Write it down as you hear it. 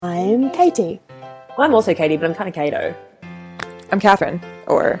I'm Katie. Well, I'm also Katie, but I'm kind of Kato. I'm Catherine,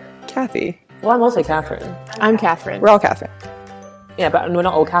 or Kathy. Well, I'm also Catherine. I'm Catherine. We're all Catherine, Yeah, but we're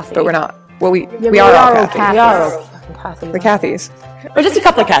not all Kathy. but we're not. Well, we we are are all all Kathy. We are all fucking Kathy. We're Kathys. We're just a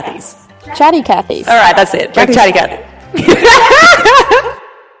couple of Kathys. Chatty Cathys. All right, that's it. We're Chatty Cathy.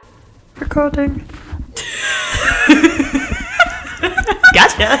 Recording.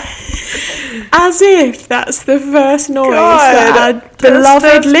 Gotcha. As if that's the first noise God, that our that's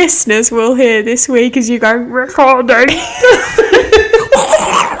beloved listeners will hear this week as you go recording.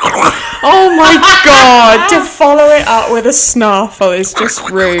 Oh my god, to follow it up with a snuffle is just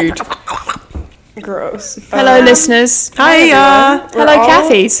rude. Gross. Hello listeners. Hiya. Hello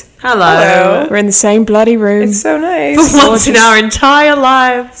Kathys. Hello. We're in the same bloody room. It's so nice. Once in our entire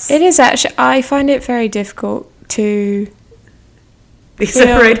lives. It is actually, I find it very difficult to Be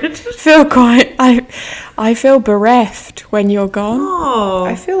separated. feel I feel bereft when you're gone. Oh.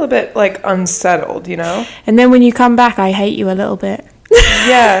 I feel a bit like unsettled, you know? And then when you come back, I hate you a little bit.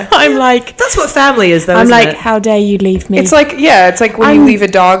 Yeah. I'm like, That's what family is, though, I'm isn't like, it? how dare you leave me? It's like, it's like when you I'm- leave a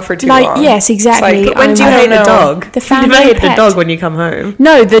dog for too like, long. yes, exactly. It's like, When do you I hate don't the know. dog? The You family never hate the pet. dog when you come home.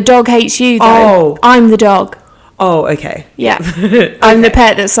 No, the dog hates you though. Oh. I'm the dog. Oh, okay. Yeah. I'm the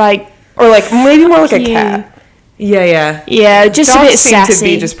pet that's like, Or like, maybe more like a you. cat. Yeah. yeah, just a Dogs bit seem sassy. to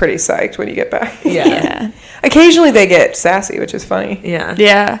be just pretty psyched when you get back. yeah. Occasionally they get sassy, which is funny. Yeah.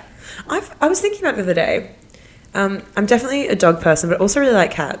 Yeah. I was thinking about the other day. I'm definitely a dog person, but also really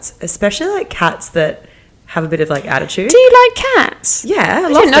like cats, especially like cats that have a bit of like attitude. Do you like cats? Yeah, I I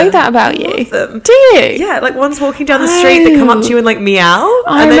love didn't know them. that about I you. love them. Do you? Yeah, like one's walking down the street that come up to you and like meow.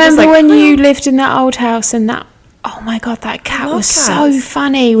 I and they're just remember like, when you lived in that old house and that. Oh my god, that cat love was so cats.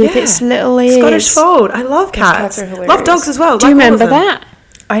 funny with Yeah. its little ears. Scottish Fold. I love cats cats. are hilarious. Love dogs as well. Do you like all of remember them. that?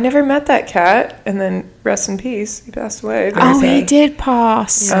 I never met that cat, and then rest in peace. He passed away. Oh, Very he sad. did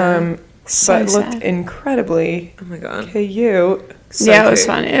pass. So but looked sad. incredibly Oh my god. cute. So Yeah, it was cute.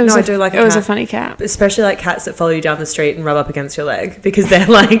 funny. It was I do like a it was a cat. funny cat. Especially like cats that follow you down the street and rub up against your leg because they're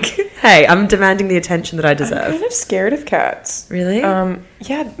like, hey, I'm demanding the attention that I I'm deserve. kind of scared of cats. Really?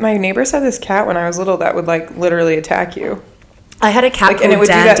 Yeah, my neighbors had this cat when I was little that would like literally attack you. I had a cat Like, called and it would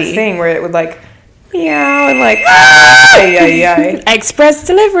Dandy. do that thing where it would like meow and like ay, ay, ay. Express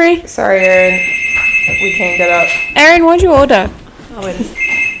delivery. Sorry, Erin. We can't get up. Erin, what'd you order?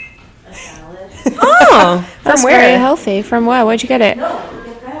 Oh, That's where? very healthy. From where? Where'd you get it?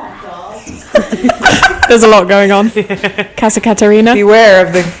 There's a lot going on. Casa Catarina. Beware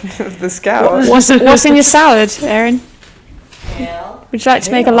of the scout. What's in your salad, Erin? Would you like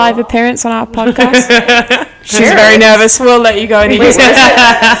to make a live appearance on our podcast? She's very nervous. We'll let you go in. and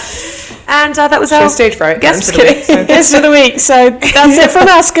that was our Just stage fright. guest I'm just for the week. kidding. Guest of the week. So that's it from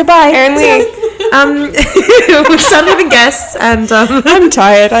us. Goodbye. Erin Lee. We started having guests, and I'm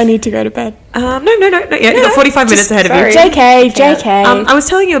tired. I need to go to bed. no, not yet. You've got 45 minutes ahead of you. sorry. JK. I was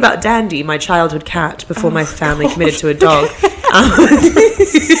telling you about Dandy, my childhood cat, before my family committed to a dog.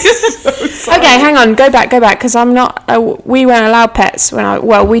 Okay, hang on. Go back. Because I'm not. We weren't allowed pets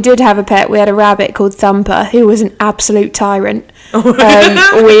we did have a pet. We had a rabbit called Thumper, who was an absolute tyrant.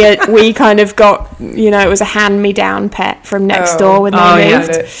 We kind of got, it was a hand-me-down pet from next door when they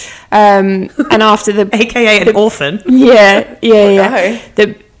moved. And after the AKA an orphan. yeah. guy.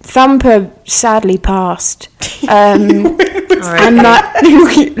 The Thumper sadly passed. And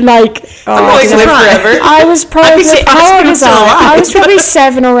I was probably how old was I? I was probably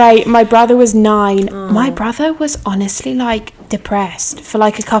 7 or 8. My brother was 9. My brother was honestly like depressed for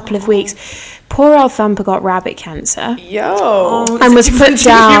like a couple of weeks. Poor old Thumper got rabbit cancer. Yo. And was put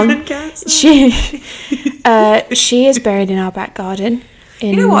down. Human cancer? She is buried in our back garden in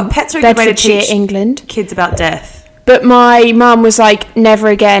You know what? Pets are a good way to Bedfordshire, teach England. kids about death. But my mum was like, never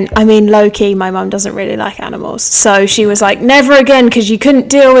again. I mean, low-key, my mum doesn't really like animals. So she was like, never again, because you couldn't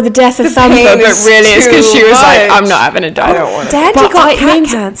deal with the death of Thumper. pain But is really, it's because she too was like, much. I'm not having a dog. I don't want to. Dandy But got it cat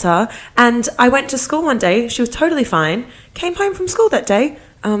means- cancer, and I went to school one day. She was totally fine. Came home from school that day.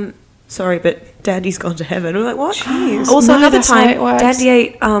 Sorry, but Dandy's gone to heaven. I'm like, what? Jeez. Also, No, another that's how it time, works. Dandy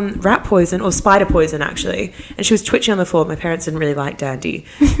ate rat poison or spider poison, actually, and she was twitching on the floor. My parents didn't really like Dandy,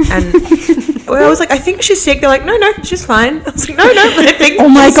 and I was like, I think she's sick. They're like, no, she's fine. I was like, no, I think. Oh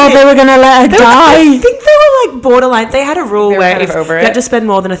my she's God, sick. they were going to let her I die. think they were like borderline. They had a rule They were where kind if of over you had it. to spend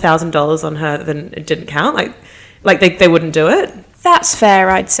more than $1,000 on her, then it didn't count. Like they wouldn't do it. That's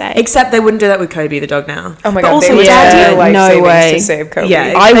fair, I'd say. Except they wouldn't do that with Kobe, the dog now. Oh my But god, also they would yeah, spend their life no savings way. to save Kobe.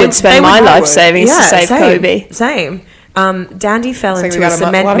 Yeah, I they- would spend they my would- life savings to save same, Kobe. Same. Dandy fell It's like into we a got a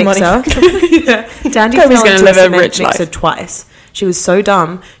cement lot of money mixer. Yeah. Dandy Kobe's fell gonna into live a a cement rich mixer life. twice. she was so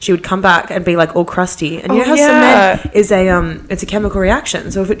dumb. She would come back and be like all crusty. And you know how cement is it's a chemical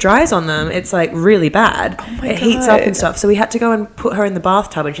reaction. So if it dries on them, it's like really bad. It heats up and stuff. So we had to go and put her in the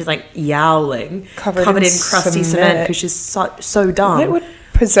bathtub, and she's like yowling, covered in crusty cement because she's so dumb. What would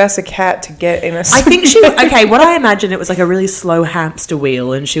possess a cat to get in a... I think she... Okay, what I imagine, it was like a really slow hamster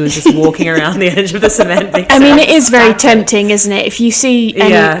wheel, and she was just walking around the edge of the cement mixer. I mean, it is very tempting, isn't it? If you see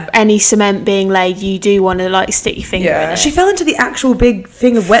any cement being laid, you do want to, like, stick your finger in it. She fell into the actual big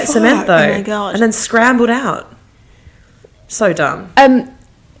thing of wet cement, though. Oh, my God. And then scrambled out. So dumb.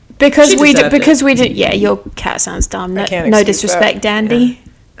 Because we did... Yeah, your cat sounds dumb. No disrespect, Dandy. Yeah.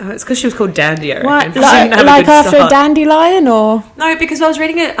 Oh, it's because she was called Dandy, I reckon. What? Like after a dandelion, or...? No, because I was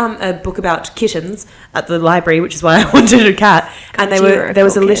reading a book about kittens at the library, which is why I wanted a cat. And there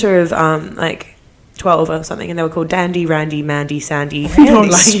was a litter of, 12 or something, and they were called Dandy, Randy, Mandy, Sandy.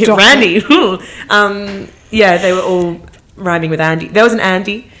 Randy. Yeah, they were all rhyming with Andy. There was an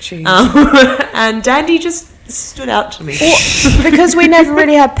Andy. And Dandy just stood out to me. Well, because we never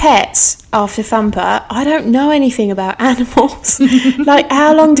really had pets after Thumper, I don't know anything about animals. Like,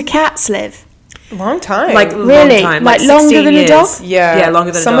 how long do cats live? Long time. Like, really? Long time. Like longer than years. A dog? Yeah,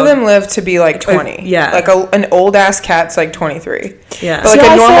 longer than Some a dog. Some of them live to be like 20. Yeah. Like an old ass cat's like 23. Yeah. But like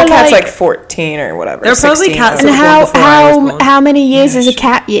a normal cat's like 14 or whatever. There are probably cats. And how many years is a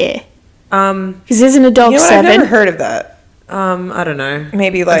cat year? Because isn't a dog 7? I've never heard of that. I don't know.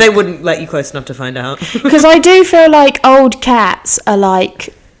 Maybe like... They wouldn't let you close enough to find out. Because I do feel like old cats are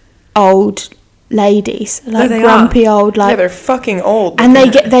like old ladies. Like grumpy old, like... Yeah, they're fucking old. And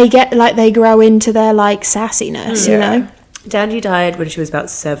they get like, they grow into their like sassiness, you know? Dandy died when she was about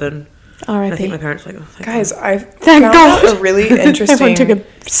 7. R.I.P. I think my parents were like, oh, guys, I found out a really interesting took a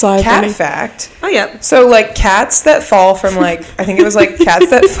cat fact. Oh, yeah. So, like, cats that fall from, like, I think it was, like,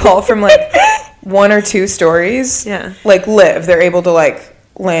 cats that fall from, like, 1 or 2 stories, like, live. They're able to, like,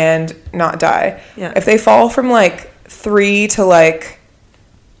 land, not die. Yeah. If they fall from, like, 3 to, like,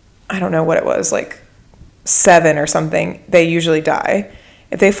 I don't know what it was, like, 7 or something, they usually die.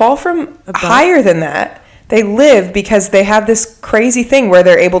 If they fall from higher than that, they live because they have this crazy thing where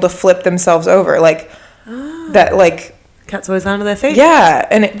they're able to flip themselves over, like that. Like cats always land on their feet. Yeah,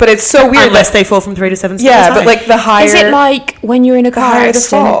 but it's so weird. Unless they fall from 3 to 7 stories. Yeah, but like the higher. Is it like when you're in a car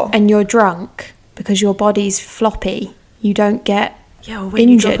accident and you're drunk because your body's floppy, you don't get when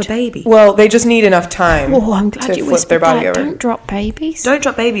injured? You drop a baby. Well, they just need enough time. Oh, I'm glad you flip their body over. Don't drop babies. Don't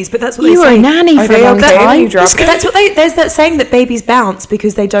drop babies, but that's what you they say. You were a nanny for a long time. That's what there's that saying that babies bounce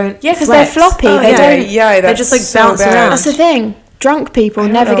because they don't. Yeah, because they're floppy. They don't. Yeah, they just like bounce around. That's the thing. Drunk people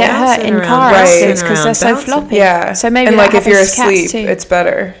never get hurt in car accidents because they're so floppy. Yeah. So maybe and like if you're asleep, it's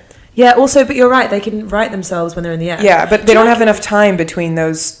better. Yeah. Also, but you're right. They can right themselves when they're in the air. Yeah, but they don't have enough time between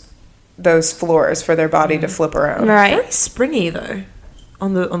those floors for their body to flip around. Right. Very springy though.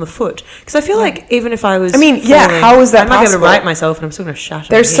 On the foot, because I feel like even if I was, how is that possible? I might be able to right myself, and I'm still going to shatter.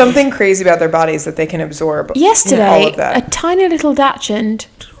 There's something crazy about their bodies that they can absorb. Yesterday, all of that. A tiny little dachshund,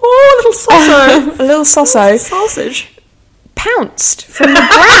 little soso, a little soso, sausage, pounced from the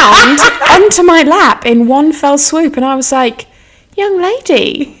ground onto my lap in one fell swoop, and I was like, "Young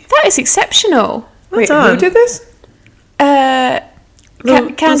lady, that is exceptional." Wait, who did this?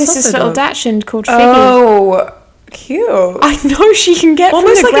 Candice's little dachshund called Figgy. Oh. Cute. I know she can get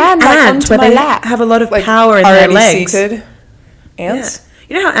almost from the like ground an ant, onto where my they lap. have a lot of power in their legs. Seated ants. Yeah.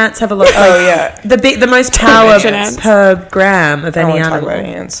 You know how ants have a lot. Of, the most power per gram of any animal. Talk about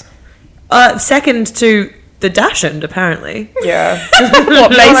ants. Second to the dachshund, apparently. Yeah.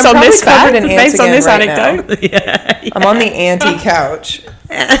 Based on this fact, based on this anecdote. Yeah. I'm on the auntie couch.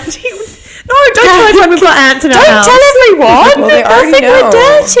 No, don't tell everyone we've got ants in our house. Don't tell everyone. Well, they already know.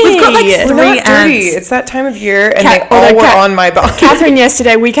 We're dirty. We've got like 3 We're ants. Not dirty. It's that time of year, and they all were on my body. Catherine,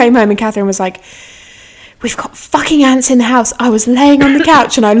 yesterday, we came home and Catherine was like, "We've got fucking ants in the house." I was laying on the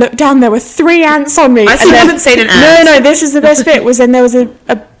couch and I looked down. There were 3 ants on me. I still haven't seen an ant. No, this is the best bit. Was then there was a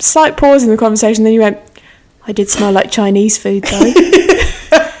slight pause in the conversation. Then you went, "I did smell like Chinese food though."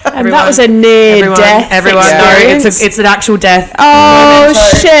 And that was a near death. Everyone, experience. It's an actual death. Oh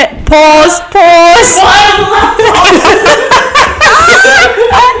shit! Pause.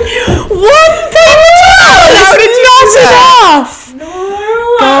 One thing is not enough. No.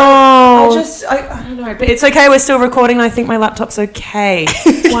 Oh. I don't know, but it's okay. We're still recording. And I think my laptop's okay.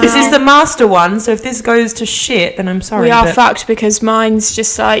 Wow. This is the master one, so if this goes to shit, then I'm sorry. We are fucked because mine's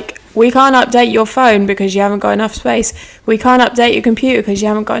just like, we can't update your phone because you haven't got enough space. We can't update your computer because you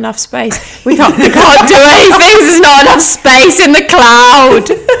haven't got enough space. We can't do anything. There's not enough space in the cloud.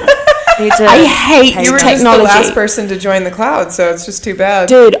 I hate You were technology. just the last person to join the cloud, so it's just too bad.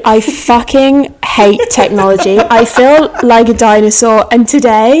 Dude, I fucking hate technology. I feel like a dinosaur. And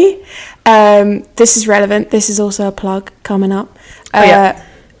today, this is relevant. This is also a plug coming up.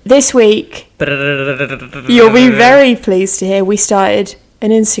 This week, you'll be very pleased to hear we started an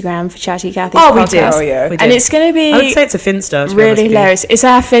Instagram for Chatty Cathy's podcast. We did. Oh, yeah. We did. And it's going to be... I would say it's a Finsta. to be honest really with you. hilarious. It's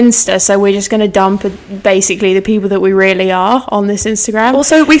our Finsta, so we're just going to dump basically the people that we really are on this Instagram.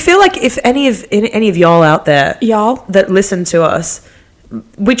 Also, we feel like if any of y'all out there Y'all. that listen to us,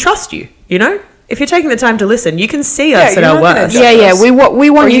 we trust you. You know, if you're taking the time to listen, you can see us at you're our not gonna worst. judge Yeah, us. we want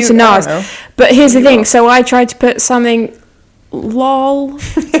Or you to know I us. don't know. But here's the You thing. will. So I tried to put something lol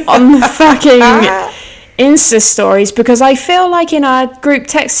on the fucking Insta stories because I feel like in our group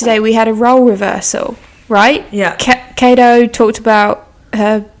text today we had a role reversal, right? Yeah. Kato talked about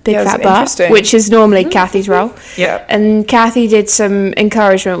her big Yeah, it was fat butt, interesting. which is normally Kathy's role. Yeah. And Kathy did some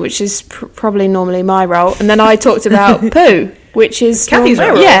encouragement, which is probably normally my role. And then I talked about poo, which is Kathy's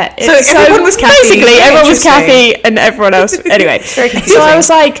normally- role. Yeah. So everyone was Kathy. Basically, everyone was Interesting. Kathy and everyone else. Anyway, Very so I confusing. was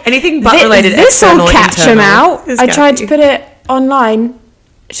like, Anything butt-related, This will external, catch him internal out. is I tried Kathy. to put it online.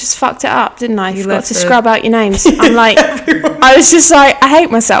 Just fucked it up, didn't I? You Forgot left to the- scrub out your names. I'm like, I was just like, I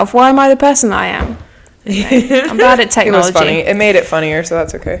hate myself. Why am I the person that I am? I'm bad at It technology. was funny. It made it funnier, so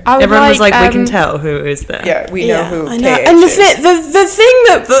that's okay. I would Everyone was like, we can um, tell who is there. Yeah, we know who I KH know. And the is. the thing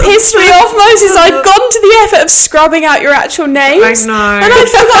that pissed me off most is I'd gone to the effort of scrubbing out your actual names. I know. And I'd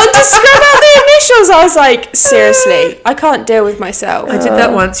forgotten to scrub out the initials. I was like, seriously, I can't deal with myself. I did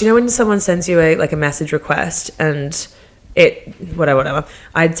that once. You know when someone sends you a message request and it whatever.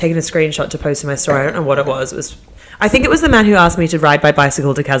 I'd taken a screenshot to post in my story. I don't know what it was. I think it was the man who asked me to ride by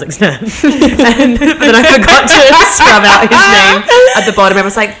bicycle to Kazakhstan. But then I forgot to scrub out his name at the bottom. I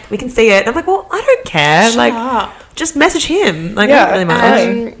was like, we can see it. And I'm like, well, I don't care. Shut up. Just message him. I Yeah, don't really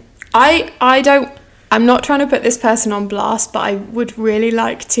mind. I don't. I'm not trying to put this person on blast, but I would really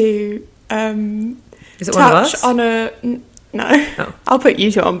like to Is it one of touch us? on a. No, Oh. I'll put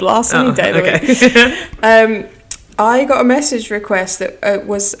you two on blast any day of the week. okay. I got a message request that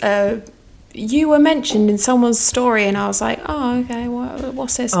was you were mentioned in someone's story, and I was like, oh, okay,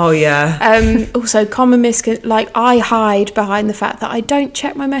 what's this? Oh, yeah. Also, common like I hide behind the fact that I don't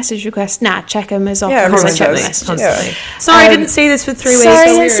check my message requests. Nah, check them as often Yeah, as I everyone check the does. messages. Constantly. Yeah. Sorry, I didn't see this for 3 weeks. Sorry,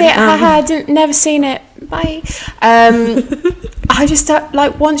 So didn't see it. weird. Haha, never seen it. Bye. I just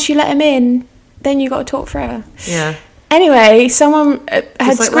like once you let him in, then you got to talk forever. Yeah. Anyway, someone had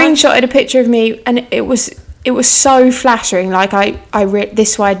like that? screenshotted a picture of me, and it was so flattering. Like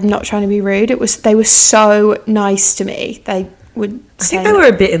this way, I'm not trying to be rude. They were so nice to me. They would. I think they were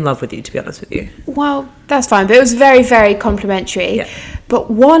a bit in love with you, to be honest with you. Well, that's fine, but it was very, very complimentary. Yeah. But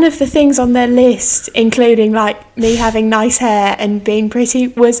one of the things on their list, including like me having nice hair and being pretty,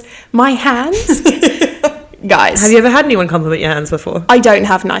 was my hands. Guys, Have you ever had anyone compliment your hands before? I don't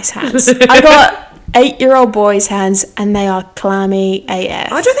have nice hands. I got 8-year-old boys' hands, and they are clammy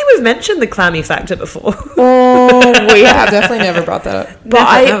AF. I don't think we've mentioned the clammy factor before. Oh, we Yeah, have. I've definitely never brought that up.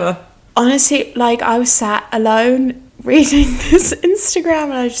 But Never. honestly, like, I was sat alone reading this Instagram,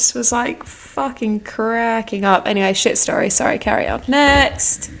 and I just was like fucking cracking up. Anyway, shit story. Sorry, carry on.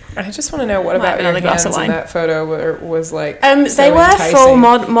 Next. I just want to know what Might have about your another glass hands of in wine. that photo was like. They so were enticing. full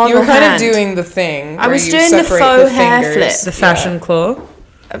model You were kind hand. of doing the thing. I where was you doing the separate faux hair fingers. flip. The fashion claw.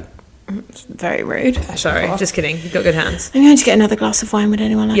 Very rude. Sorry, just kidding. You've got good hands. I'm going to get another glass of wine. Would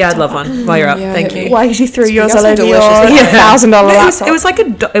anyone like Yeah, to I'd love top up? one while you're up. Yeah, Thank hit you. me. Why did you throw We yours got all some over your delicious $1,000 No, laptop? it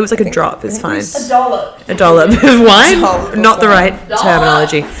was like a drop. It's fine. $1. A dollop of wine. Dollop of Not the wine. right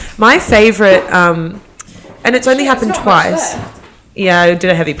terminology. My favorite, and it's only happened twice. Yeah, I did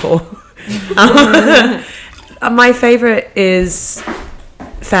a heavy pour. My favorite is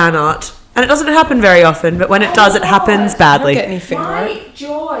fan art, and it doesn't happen very often. But when it does, it happens I don't badly. get any fan art. My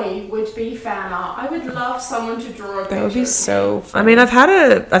joy would be fan art. I would love someone to draw a picture. That would be so. I mean, I've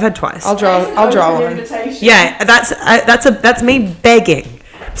had twice. I'll draw one. Yeah, that's me begging.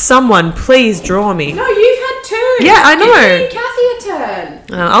 Someone, please draw me. No, you've had two. Yeah, I know. Give me and Kathy a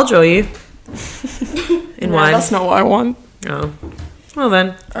turn. I'll draw you. In wine. That's not what I want. Oh. Well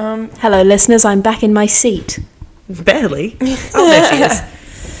then. Hello, listeners. I'm back in my seat. Barely. Oh, there she is.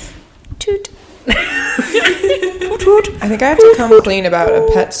 Toot. I think I have to come clean about a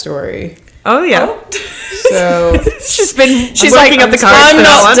pet story. Oh, yeah. So She's She's working like, up the I'm courage I'm for that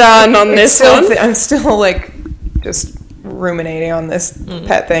not one. done on this still, one. I'm still like just ruminating on this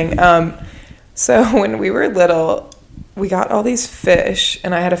pet thing. So when we were little, we got all these fish,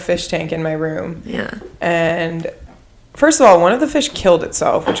 and I had a fish tank in my room. Yeah. And first of all, one of the fish killed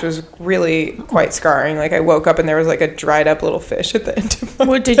itself, which was really quite scarring. Like, I woke up and there was like a dried up little fish at the end of my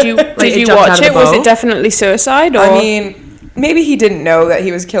What did you it jumped watch out of it? the Was bowl? it definitely suicide? Or? I mean, maybe he didn't know that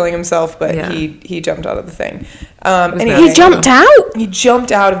he was killing himself, but Yeah. he jumped out of the thing. He jumped out? He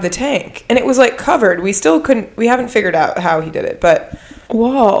jumped out of the tank, and it was like covered. We still couldn't. We haven't figured out how he did it, but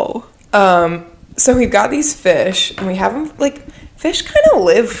Whoa. so we've got these fish, and we have them like fish kind of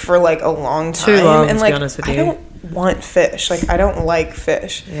live for like a long time. Too long, and to like be honest with I you. don't want fish. Like I don't like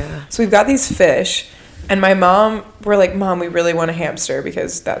fish. Yeah. So we've got these fish, and my mom, we're like, Mom, we really want a hamster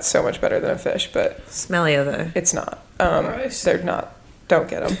because that's so much better than a fish, but Smellier though. it's not. They're not. Don't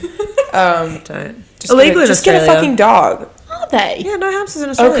get them. Don't. Just Illegal in just get a Australia. fucking dog. Are they? Yeah, no hamsters in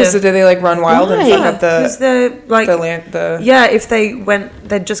Oh, Australia. because they like run wild and Why? fuck up because they're like the land the. yeah. If they went,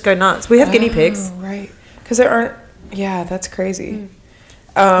 they'd just go nuts. We have guinea pigs. Oh, right. Because there aren't. Yeah, that's crazy.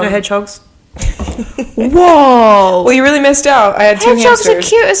 No hedgehogs. Whoa. Well, you really missed out. I had two Hedgehogs are hamsters.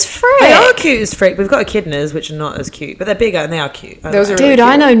 cute as frick. They are cute as freak. We've got echidnas, which are not as cute, but they're bigger and they are cute. I Those like are them. really Dude,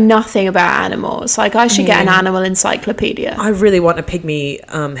 I cute. know nothing about animals. Like, I should get an animal encyclopedia. I really want a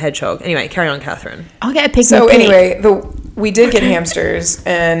pygmy hedgehog. Anyway, carry on, Catherine. I'll get a pygmy So pig. anyway, we did get hamsters,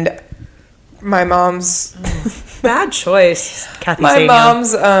 and my mom's Bad choice, Kathy. my Senior.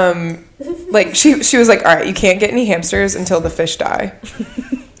 mom's like she was like, all right, you can't get any hamsters until the fish die.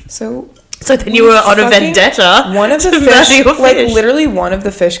 So So then you were on a fucking- vendetta. one of the to fish, murder your like fish. literally one of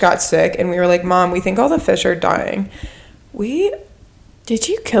the fish got sick, and we were like, Mom, we think all the fish are dying. We Did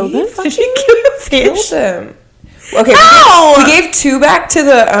you kill we them? fucking Did you kill your killed fish? them. Okay, Ow! we gave two back to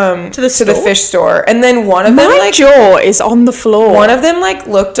the store? fish store, and then one of them My like jaw is on the floor. one of them like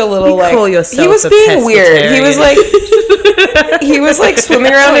looked a little You like call yourself he was a being weird. He was like pescatarian. he was like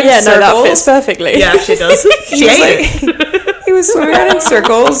swimming around in yeah, no, that circles. fits perfectly. Yeah, she does. He She was ate it. like he was swimming around in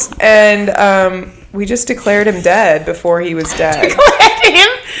circles, and we just declared him dead before he was dead.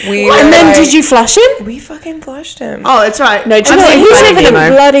 We And were then like- did you flush him? We fucking flushed him. Oh, it's right. No, do you I'm know what? saying He's fine, living a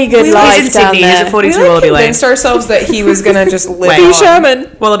Nemo. bloody good He's life in down Sydney. He's there. at 42 we like Wallaby Lane. convinced ourselves that he was gonna just live Wait. on. Be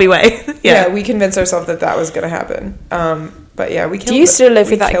Sherman. Wallaby Way. Yeah, Yeah. we convinced ourselves that that was gonna happen. But yeah, we killed. you still live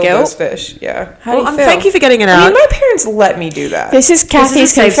we with that killed guilt? those fish? Yeah. How do you feel? Thank you for getting it I out. mean, my parents let me do that. This is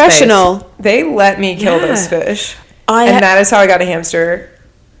Kathy's a safe confessional. They let me kill Yeah. those fish, I and that is how I got a hamster.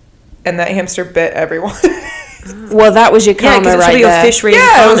 And that hamster bit everyone. well, that was your Yeah, karma because it's right your there. fish Yeah, it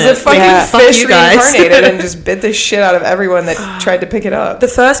reincarnate. was a fucking Yeah. Fuck fish you guys. reincarnated and just bit the shit out of everyone that tried to pick it up. The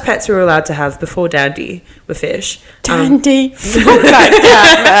first pets we were allowed to have before Dandy were fish. Dandy. Fuck that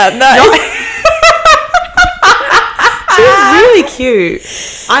cat, man. She was really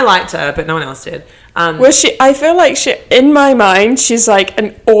cute. I liked her, but no one else did. Well, I feel like in my mind, she's like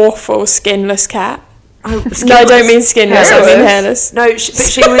an awful skinless cat. No, I don't mean skinless. I mean hairless. No, but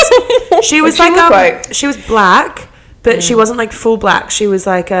she was What'd she look like? she was black, but she wasn't like full black. She was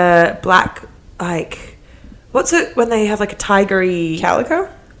like a black, like, what's it when they have like a tigery Calico?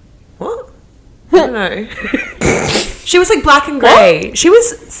 what? I don't know. She was like black and grey. She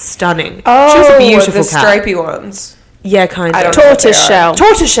was stunning. Oh, she was a beautiful the cat. stripy ones. Yeah, kind I of. don't know what they Tortoise are. shell.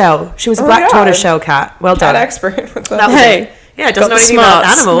 Tortoiseshell. She was a Oh black my God. tortoiseshell cat. Well Cat done. expert. What's That that? was Hey, it. Yeah, doesn't got know the anything about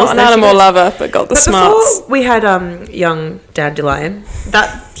smarts. animals. Not an There she animal goes. lover, but got the But smarts. before we had young dandelion,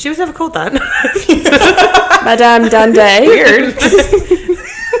 that she was never called that. Madame Dande. Weird.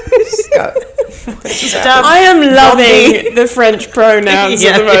 I am loving the French pronouns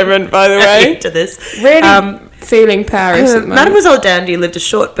Yeah. at the moment, by the way. to this. Really feeling Paris at the moment. Mademoiselle Dandy lived a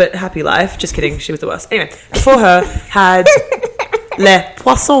short but happy life. Just kidding, she was the worst. Anyway, before her had Les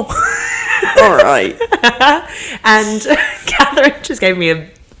Poissons. All right. And Catherine just gave me a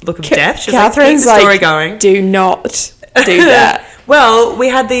look of death. She's Catherine's like, keep the story like, going. do not do that. Well, we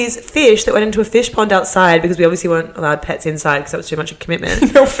had these fish that went into a fish pond outside because we obviously weren't allowed pets inside because that was too much of a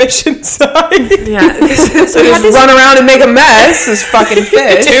commitment. No fish inside. Yeah. So we had Just this run around and make a mess. This fucking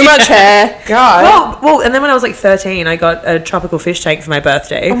fish. Too much hair. God. Well, and then when I was like 13, I got a tropical fish tank for my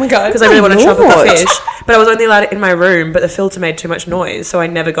birthday. Oh my God. Because I really wanted tropical Lord. fish. But I was only allowed it in my room, but the filter made too much noise, so I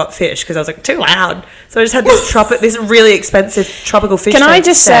never got fish because I was like, too loud. So I just had this really expensive tropical fish Can tank I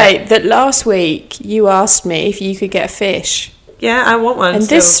just set. say that last week you asked me if you could get a fish, Yeah, I want one. and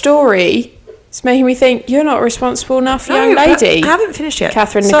still. this story is making me think you're not responsible enough, young No, but lady. I haven't finished yet.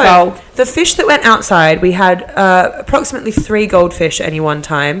 Catherine So, Nicole. the fish that went outside, we had approximately 3 goldfish at any one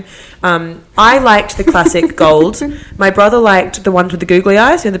time. I liked the classic gold. My brother liked the ones with the googly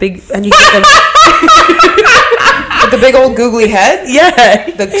eyes, the big, and you get them. With the big old googly head? Yeah.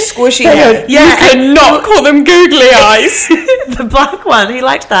 The squishy head. Yeah, You cannot call them googly eyes. the black one. He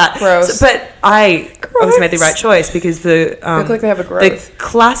liked that. Gross. So, but I obviously made the right choice because the Look like they have a the growth.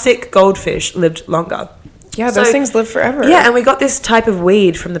 classic goldfish lived longer. Yeah, those things live forever. Yeah, and we got this type of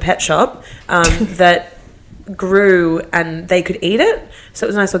weed from the pet shop that grew and they could eat it. So it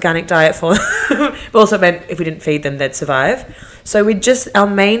was a nice organic diet for them. But also it meant if we didn't feed them, they'd survive. So our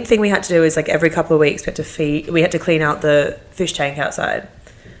main thing we had to do is like every couple of weeks we had to clean out the fish tank outside.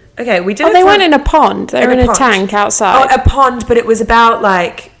 Okay, we did. Oh, they weren't in a pond. They were in a tank outside. Oh, a pond, but it was about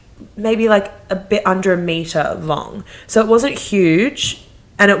like maybe like a bit under a meter long. So it wasn't huge,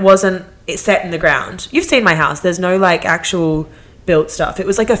 and it's set in the ground. You've seen my house. There's no like actual built stuff. It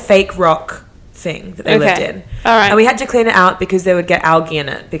was like a fake rock thing that they lived in. All right. And we had to clean it out because they would get algae in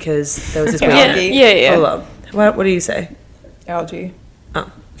it because there was this Algae. Yeah. Hold on. What do you say? Algae.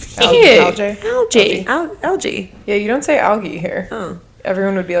 Oh. Algae. Algae. Yeah, you don't say algae here. Oh.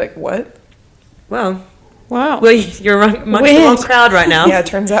 Everyone would be like, what? Well, Wow. you're amongst the Weird. wrong crowd right now. Yeah, it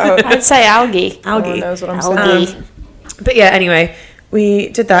turns out. I'd say algae. No one Algae. knows what I'm Algae. saying. But yeah, anyway, we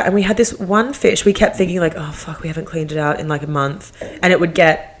did that and we had this one fish. We kept thinking like, oh fuck, we haven't cleaned it out in like a month, and it would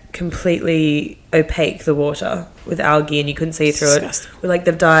get completely opaque, the water, with algae, and you couldn't see through it. We're like,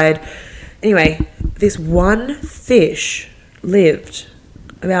 they've died. Anyway, this one fish lived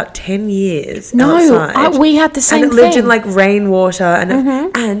about 10 years outside. We had the same and it thing. lived in like rainwater,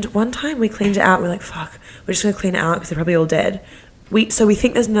 and one time we cleaned it out. We're like, fuck, we're just gonna clean it out because they're probably all dead. We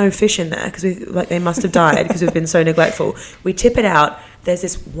think there's no fish in there because they must have died because we've been so neglectful. We tip it out. There's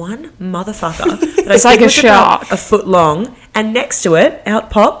this one motherfucker that It's like a shark, a foot long, and next to it, out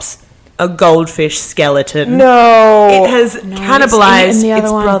pops a goldfish skeleton. No. It has cannibalized its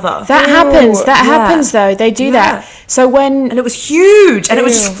brother. That happens though. They do that. So and it was huge, and it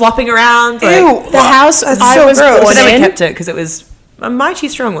was just flopping around. Like, the house That's I so was gross. born but then we in, kept it because it was a mighty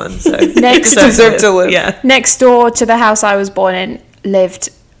strong one. So Next- so Deserved to live. Yeah. next door to the house I was born in lived,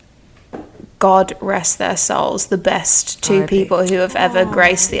 God rest their souls, the best two R.I.P. people who have ever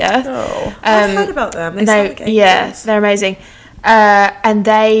graced the earth. Oh. I've heard about them. They sound like angels. They're amazing. And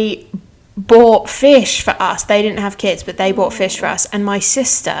they bought fish for us. They didn't have kids, but they bought fish for us. And my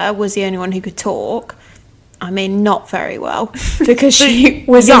sister was the only one who could talk. I mean, not very well, because she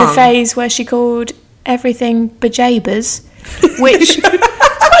was in a Young. phase where she called everything bajabas, which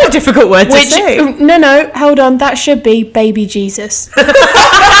Quite a difficult word to say. no, hold on, that should be baby Jesus.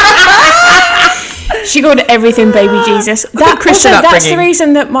 She called everything baby Jesus. Christian That's the upbringing.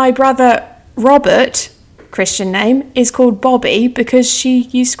 reason that my brother Robert, Christian name, is called Bobby, because she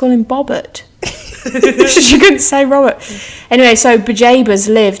used to call him Bobbert. She couldn't say Robert. Anyway, so Bajabas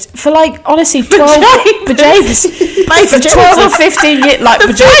lived for like, honestly, 12 Bajabas for 12 or 15 years, like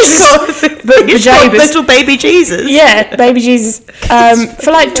Bajabas, but Bajabas. Little baby Jesus. Yeah, baby Jesus. For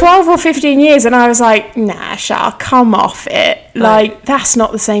like 12 or 15 years, and I was like, nah, Shah, come off it. Like, that's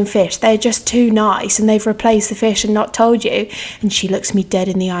not the same fish. They're just too nice, and they've replaced the fish and not told you. And she looks me dead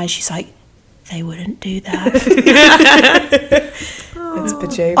in the eyes. She's like, they wouldn't do that. It's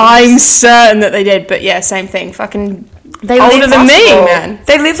Bajabas. I'm certain that they did, but yeah, same thing. Fucking They older live than me, possible. man.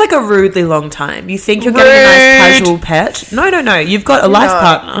 They live like a rudely long time. You think you're getting a nice casual pet. No. You've got a life not.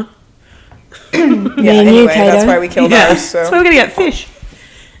 partner. Yeah, and you, anyway, that's Kato. why we killed Yeah. ours. So That's why we're going to get fish.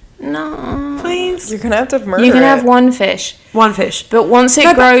 No. Please. you're gonna have to murder You can it. have one fish, One fish. but once it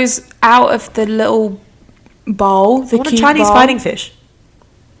No, but- grows out of the little bowl, the I want a cute Chinese bowl, fighting fish.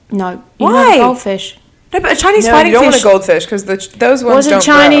 No, you Why? have goldfish. No, but a Chinese No, fighting you don't fish. want a goldfish because those ones Was don't it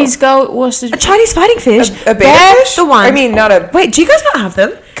Chinese grow. gold? Was A the Chinese fighting fish. A beta They're fish? the ones. I mean, not a. Wait, do you guys not have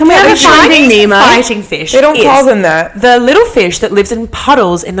them? Can we Yeah, have a a Finding Chinese Nemo? fighting fish? They don't is call them that. The little fish that lives in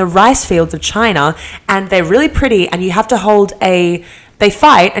puddles in the rice fields of China, and they're really pretty, and you have to hold they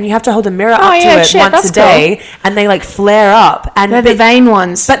fight, and you have to hold a mirror up yeah, to it shit, once that's a day, and they like flare up, and they're the vein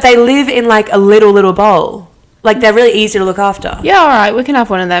ones. but they live in like a little bowl. Like they're really easy to look after. Yeah, all right, we can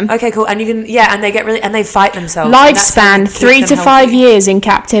have one of them. Okay, cool. And you can, and they get really, and they fight themselves. and that's how you Lifespan keep 3 them to 5 healthy. years in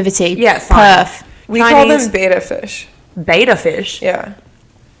captivity. Yeah, fine. Perf. We call Chinese- them beta fish. Beta fish. Yeah.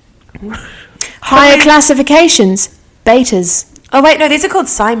 Higher classifications. Betas. Oh wait, no, these are called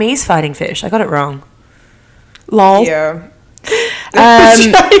Siamese fighting fish. I got it wrong. Lol. Yeah.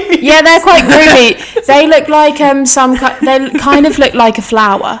 Yeah, they're quite groovy. They look like they kind of look like a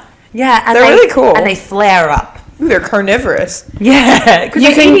flower. Yeah, and They're really cool. and they flare up. Ooh, they're carnivorous. Yeah, because You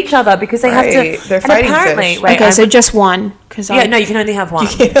they can- eat each other because they Right, have to. they're and fighting apparently, fish. Wait, Okay, so just one. yeah, no, you can only have one.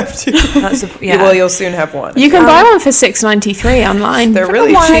 You have to. That's a, yeah. Well, you'll soon have one. You can buy one for $6.93 online. They're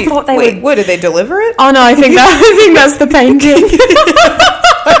really why I cheap. thought they Wait, would- what did they deliver it? Oh no, I think that's the painting.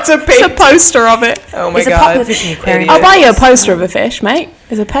 It's a It's a poster of it. Oh my It's a god. popular fish in the aquarium. I'll Idiot. buy you a poster of a fish, mate,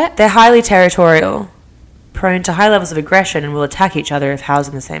 as a pet. They're highly territorial, prone to high levels of aggression, and will attack each other if housed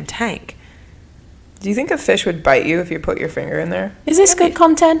in the same tank. Do you think a fish would bite you if you put your finger in there? Is this good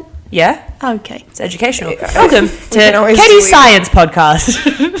content? Yeah, Okay. it's educational. Welcome to can always Katie's delete- Science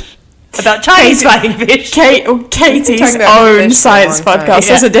Podcast about Chinese fighting fish. Katie's talking about own fish for a science long time. podcast.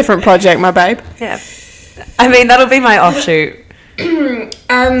 That's a different project, my babe. Yeah, I mean that'll be my offshoot.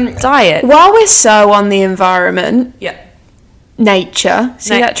 Diet. While we're so on the environment, Yeah. nature.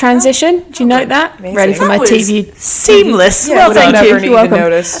 See that transition? Do you note that? Amazing. Ready for my That was TV? seamless. Yeah, well, would have thank never you. even You're welcome.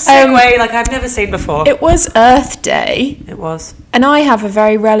 noticed. Segue like I've never seen before. It was Earth Day, It was. and I have a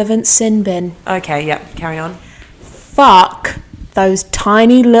very relevant sin bin. Okay, yeah, carry on. Fuck those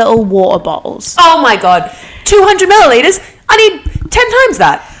tiny little water bottles. Oh my god. 200 milliliters? I need 10 times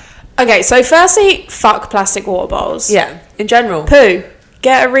that. Okay, so firstly, fuck plastic water bottles. Yeah, in general. Poo.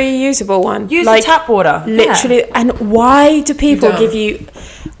 Get a reusable one. Use the tap water. Literally, and why do people Dumb. give you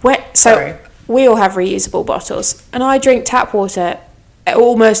wet? So Sorry. we all have reusable bottles, and I drink tap water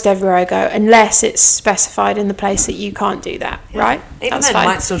almost everywhere I go, unless it's specified in the place that you can't do that. Right? Even That's then, I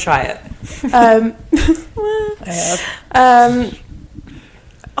fine. might still try it. I have.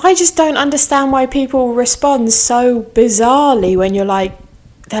 I just don't understand why people respond so bizarrely when they're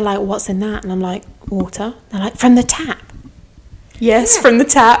like, "What's in that?" And I'm like, "Water." They're like, "From the tap." Yes, from the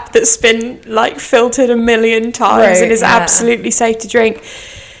tap that's been like filtered a million times Right, and is yeah. absolutely safe to drink.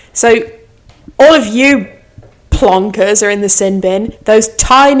 So all of you plonkers are in the sin bin. Those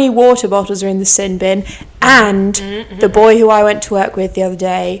tiny water bottles are in the sin bin. And the boy who I went to work with the other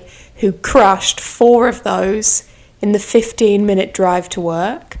day, who crushed 4 of those in the 15-minute drive to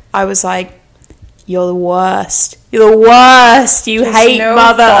work, I was like, you're the worst. You're the worst. You Just hate no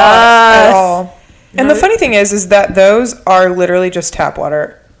Mother thought at Earth. all. And the funny thing is that those are literally just tap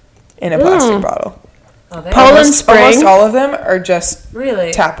water in a plastic bottle. Oh, Poland Spring. Almost all of them are just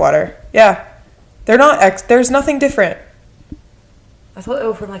Really? tap water. Yeah. They're not there's nothing different. I thought they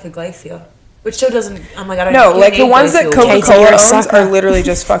were from like a glacier. Which still doesn't... I'm like, I don't No, you like the need ones that glacial water. Katie, Coca-Cola you're a owns sucker. are literally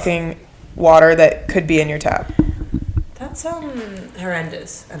just fucking water that could be in your tap. That's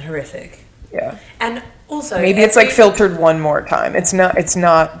horrendous and horrific. Yeah. And also... Maybe it's like filtered one more time. It's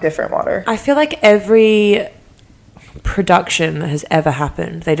not different water. I feel like every production that has ever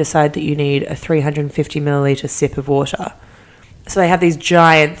happened, they decide that you need a 350 milliliter sip of water. So they have these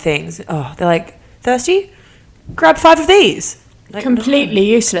giant things. Oh, they're like, thirsty? Grab 5 of these. Like, Completely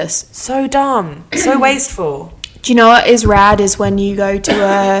useless. so dumb. So wasteful. Do you know what is rad is when you go to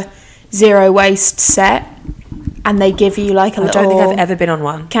a zero waste set and they give you like a I little don't think I've ever been on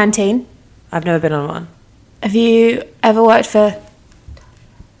one. canteen. I've never been on one. Have you ever worked for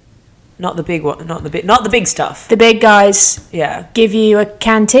Not the big one. Not the big stuff. the big guys? Yeah. Give you a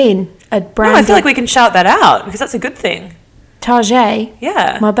canteen, a No, brand. I feel like we can shout that out because that's a good thing. Target,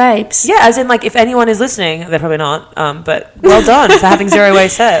 Yeah. my babes. Yeah, as in like if anyone is listening, they're probably not. But well done for having zero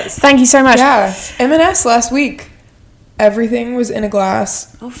waste sets. Thank you so much. Yeah. M&S last week. Everything was in a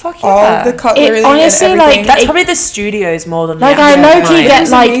glass. Oh fuck yeah! All of the cutlery It honestly, and like, everything. That's probably the studios more than Like the I actual low key wine. It get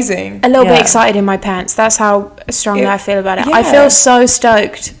was like amazing. a little bit Yeah. excited in my pants. That's how strongly I feel about it. I yeah. feel so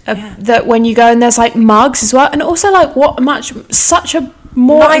stoked that when you go and there's like mugs as well, and also like such a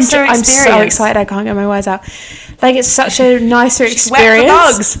more Nicer I'm so experience. excited I can't get my words out. Like it's such a nicer Wet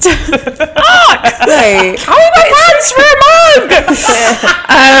experience. for bugs. Right. How are my pants for a mug?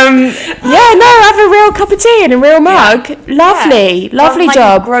 Yeah, no, have a real cup of tea in a real mug. Lovely, lovely Like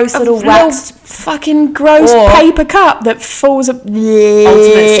job. gross A little waxed- fucking gross Or- paper cup that falls up.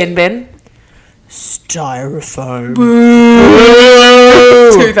 Ultimate sin bin. Styrofoam.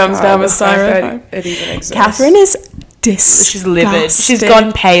 Two thumbs down with The fact that styrofoam. It even exists. Catherine is disgusting. She's livid. She's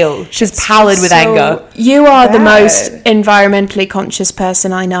gone pale. She's pallid with so anger. You are the bad. most environmentally conscious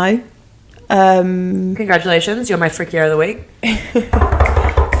person I know. Congratulations, you're my freakier of the week.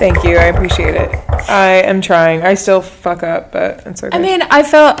 Thank you. I appreciate it. I am trying. I still fuck up, but it's okay. I mean, I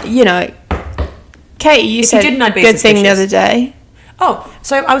felt, Katie, you said didn't, I'd be good thing the suspicious. other day. Oh,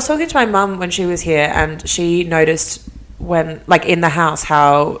 so I was talking to my mum when she was here, and she noticed when, like, in the house,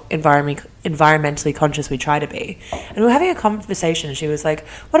 how environmentally conscious we try to be. And we were having a conversation, and she was like,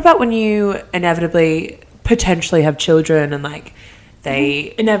 what about when you inevitably potentially have children and, like,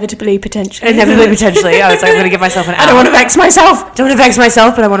 they... Inevitably, potentially. Inevitably, potentially. I was like, I'm going to give myself an hour. I don't want to vex myself. Don't want to vex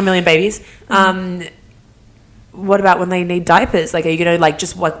myself, but I want a million babies. What about when they need diapers? Like, are you going to, like,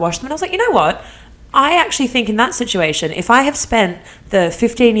 just, like, wash them? And I was like, you know what? I actually think in that situation, if I have spent the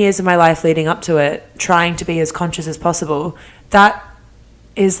 15 years of my life leading up to it trying to be as conscious as possible, that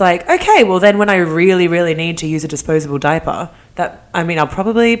is like, okay, well then when I really, really need to use a disposable diaper, that, I mean, I'll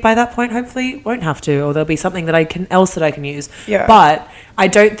probably by that point hopefully won't have to, or there'll be something that I can use. Yeah. But I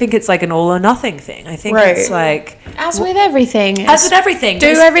don't think it's like an all or nothing thing. I think it's like as with everything. do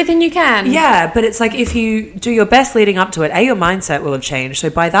everything you can. Yeah, but it's like if you do your best leading up to it, your mindset will have changed. So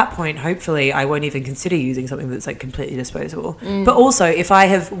by that point, hopefully, I won't even consider using something that's like completely disposable. But also, if I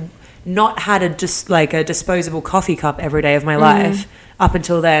have not had a disposable coffee cup every day of my life up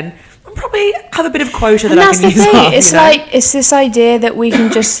until then, I'll probably have a bit of quota that I can use. It's like it's this idea that we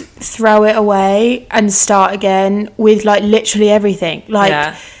can just throw it away and start again with like literally everything,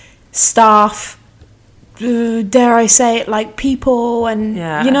 like staff, dare I say it, like people, and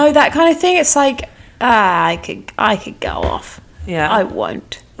you know, that kind of thing. It's like I could go off. Yeah, I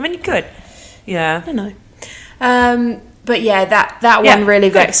won't. I mean, you could. Yeah, I don't know. But yeah, that one really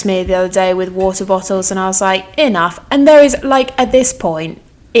vexed me the other day with water bottles, and I was like, enough. And there is like, at this point,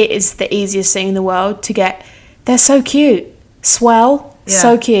 it is the easiest thing in the world to get. They're so cute. Swell,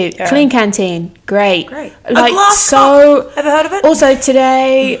 so cute. Yeah. Clean Canteen, great. Like a glass cup. Ever heard of it? Also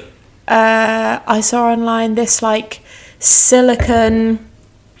today, I saw online this like silicone,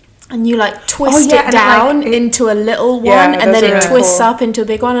 and you like twist it down into a little one, and then it twists up into a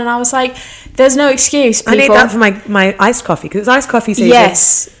big one. And I was like, there's no excuse, people. I need that for my iced coffee, because iced coffee season.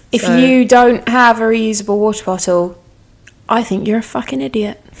 Yes. If you don't have a reusable water bottle, I think you're a fucking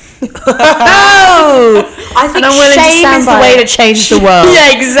idiot. I think shame is the way to change the world.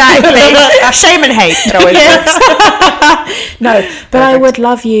 Yeah, exactly. Shame and hate. No, but I would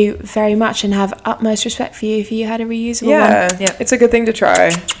love you very much and have utmost respect for you if you had a reusable one. Yeah, it's a good thing to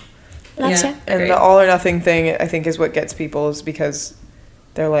try. Loves you. And the all or nothing thing, I think, is what gets people, is because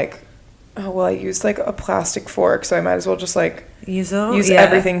they're like, oh, well, I used like a plastic fork, so I might as well just like use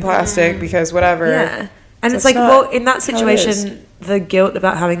everything plastic because whatever. Yeah. And it's like, well, in that situation, the guilt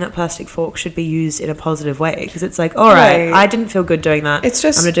about having that plastic fork should be used in a positive way, because it's like, all right, I didn't feel good doing that. It's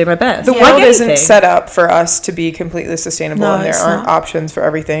just, I'm going to do my best. The world isn't set up for us to be completely sustainable, and there aren't options for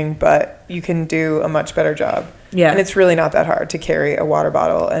everything, but you can do a much better job. Yeah. And it's really not that hard to carry a water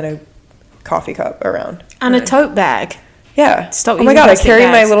bottle and a coffee cup around. And a tote bag. Yeah. Oh my God, I carry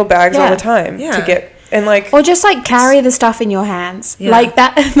my little bags all the time to get... And like, or just like carry the stuff in your hands, like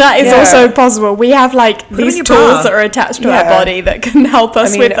that is also possible. We have like these tools that are attached to our body that can help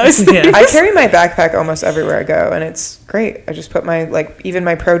us with those things. I carry my backpack almost everywhere I go, and it's great. I just put my even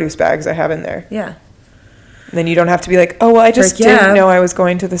my produce bags I have in there. Yeah. And then you don't have to be like, oh, well, I just didn't know I was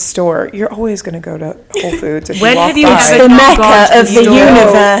going to the store. You're always going to go to Whole Foods. If when you have you It's the mecca of the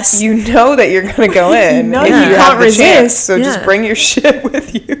universe. You know that you're going to go in. You can't resist. So just bring your shit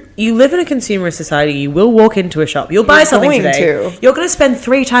with you. You live in a consumerist society. You will walk into a shop. You'll buy something today. You're going to spend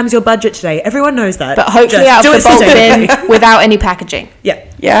 3 times your budget today. Everyone knows that. But hopefully out of the bulk bin without any packaging. Yeah.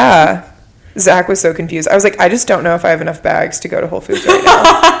 Yeah. Zach was so confused. I was like, I just don't know if I have enough bags to go to Whole Foods right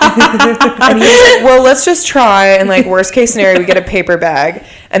now. And he was like, well, let's just try. And like, worst case scenario, we get a paper bag.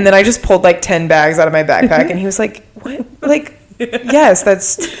 And then I just pulled like 10 bags out of my backpack. And he was like, what? Like, yes,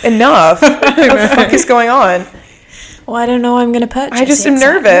 that's enough. What the fuck is going on? Well, I don't know. I'm going to purchase. I just am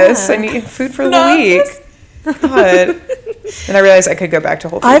nervous. I need food for the week. God. And I realized I could go back to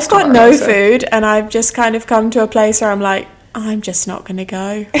Whole Foods. I've got no food, and I've just kind of come to a place where I'm like, I'm just not going to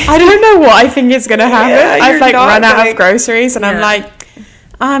go. I don't know what I think is going to happen. I've like run out of groceries, and I'm like,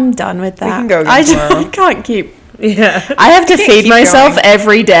 I'm done with that. We can go I can't keep. Yeah, I have to feed myself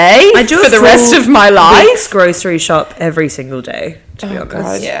every day for the rest of my life. Grocery shop every single day, to be honest.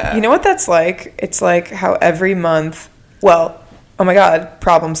 God. Yeah. You know what that's like? It's like how every month, well, oh my God,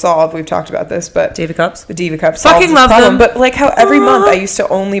 problem solved. We've talked about this, but Diva Cups. The Diva Cups. Fucking love them. But like how every month I used to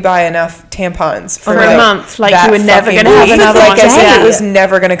only buy enough tampons for a month. Like you were never going to have another one. As if it was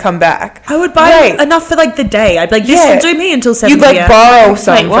never going to come back. I would buy enough for like the day. I'd be like, this will do me until 7 p.m. You'd like borrow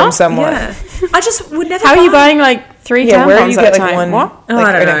some from someone. Yeah. I just would never. How are you buying like 3 tampons where do you get like time? one? What? Like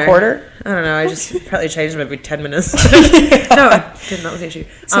I don't know. A quarter? I don't know. I just probably changed them every 10 minutes. No, I didn't. That was the issue.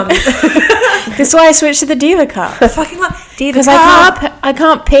 This is why I switched to the Diva Cup. I fucking love Diva Cup. Because I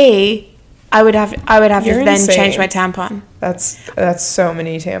can't pee. I would have to then change my tampon. That's so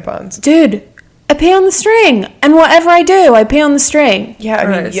many tampons. Dude, I pee on the string. And whatever I do, I pee on the string. Yeah, I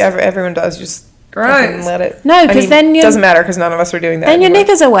mean, everyone does. Just let it. No, because then it doesn't matter because none of us are doing that Then anymore. your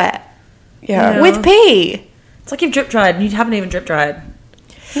knickers are wet. Yeah. With pee. It's like you've drip dried and you haven't even drip dried.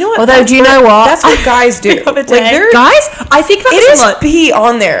 You know what? Although, do you know what? That's what guys do. Like, they're guys, I think about it this is a lot. pee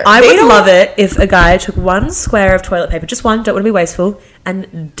on there. I They would don't- love it if a guy took one square of toilet paper, just one, don't want to be wasteful,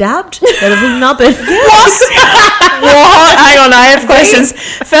 and dabbed their little nubbin. What? Hang on, I have questions.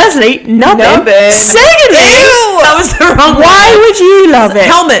 Firstly, nubbin. Nubbin. Secondly, That was the wrong why word. would you love it?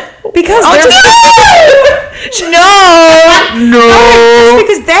 Helmet. Because Oh, they're No.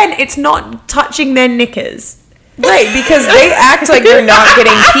 Because then it's not touching their knickers. right, because they act like they're not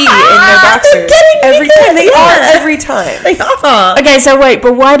getting pee in their boxers every time. They are every time. They are. Okay, so wait,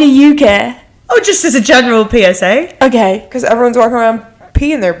 but why do you care? Oh, just as a general PSA. Okay. Because everyone's walking around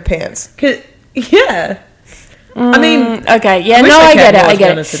pee in their pants. Yeah. I mean, Okay, yeah, wish no, I cared get it, more, I to be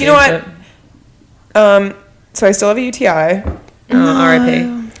get honest it. with You know what? So I still have a UTI.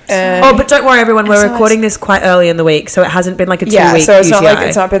 R.I.P. And Oh, but don't worry, everyone. We're So recording this quite early in the week, so it hasn't been like a 2-week yeah, so it's UTI. not like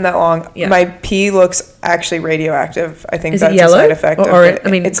it's not been that long. Yeah. My pee looks actually radioactive. I think Is it that's yellow a side effect or of orange? it.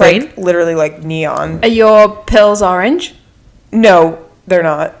 I mean, it's green? like literally like neon. Are your pills orange? No, they're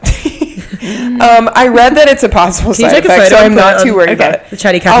not. I read that it's a possible Can you side take a effect, so photo I'm and put it not on- too worried okay, about it. the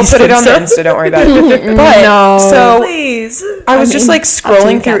Chatty I'll Cathy's put it on Finsta. Insta, don't worry about it. But No. so Please. I was I just mean, like up to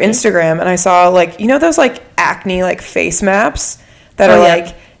scrolling you, through Kathy. Instagram and I saw like, you know those like acne like face maps that Oh, are yeah.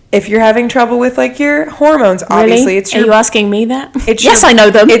 like if you're having trouble with like your hormones, obviously Really? it's Are your you asking me that? it's yes, your- I know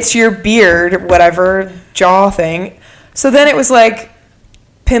them. It's your beard, whatever jaw thing. So then it was like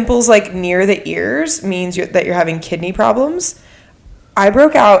pimples like near the ears means that you're having kidney problems. I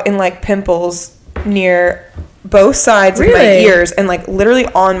broke out in like pimples near both sides of my Really? ears and like literally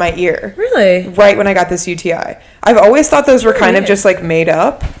on my ear. Really? Right when I got this UTI. I've always thought those were kind of Weird. just like made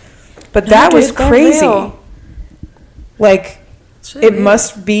up, but that was dude, they're crazy. real. Like It's really it weird.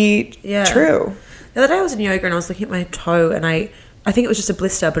 must be Yeah. true. The other day I was in yoga and I was looking at my toe and I think it was just a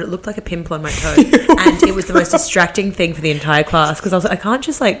blister, but it looked like a pimple on my toe. And it was the most distracting thing for the entire class because I was like, I can't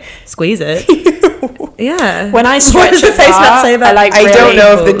just like squeeze it. Yeah. When I What stretch does the the face map bar, say about I like I don't really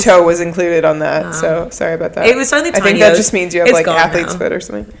know if the pimples? toe was included on that, so sorry about that. It was only I think tiny. that just means you have It's like gone athlete's now. foot or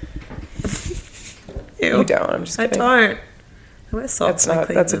something. Ew. You don't. I'm just I kidding. don't. I wear socks. That's and I not.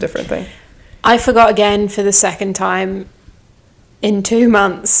 clean That's a them. different thing. I forgot again for the second time in 2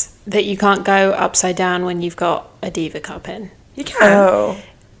 months that you can't go upside down when you've got a Diva cup in. You can. Oh,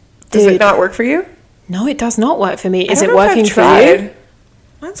 does Dude. it not work for you? No, it does not work for me. I Is don't it know if I've working for tried. you?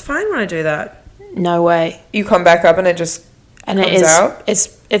 That's fine when I do that. No way. You come back up and it just And it comes is. out? It's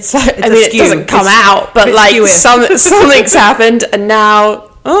like It's I a mean, it skew. doesn't come It's- out, but it's like skewing. something's happened, and now.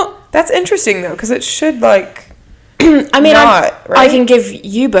 Oh, That's interesting though, because it should like. I mean, Not, I right? can give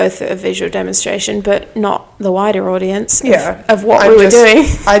you both a visual demonstration, but not the wider audience. Yeah, Of what I'm we were just- doing.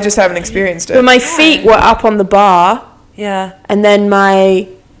 I just haven't experienced it. But my feet were up on the bar, Yeah. and then my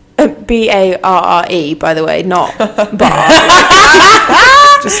BARRE, by the way, not bar.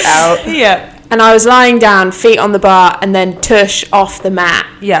 just out. Yeah. And I was lying down, feet on the bar, and then tush off the mat.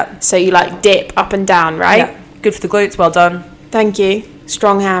 Yeah. So you like dip up and down, right? Yeah. Good for the glutes. Well done. Thank you.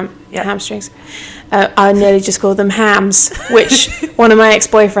 Strong Yeah. hamstrings. I nearly just called them hams, which one of my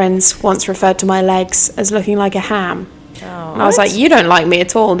ex-boyfriends once referred to my legs as looking like a ham. And I was like, you don't like me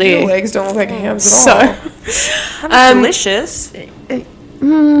at all, do Your you? legs don't look like hams at So, all. That's delicious.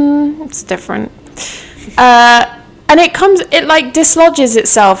 it's different. And it like dislodges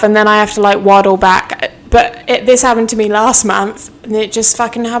itself, and then I have to like waddle back. But this happened to me last month, and it just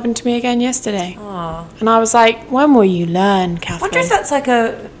fucking happened to me again yesterday. Aw. And I was like, when will you learn, I Catherine? wonder if that's like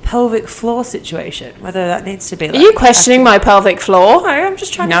a pelvic floor situation. Whether that needs to be. Like, Are you questioning my pelvic floor? No, I'm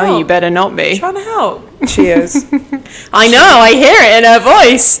just trying to No, help. you better not I'm be. trying to help. She is. I know, I hear it in her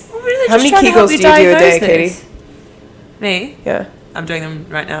voice. I'm really How just many trying to help Kegels do you do a day, diagnose Katie? this. Me? Yeah. I'm doing them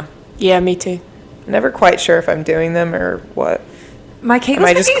right now. Yeah, me too. Never quite sure if I'm doing them or what. My Kegels. Am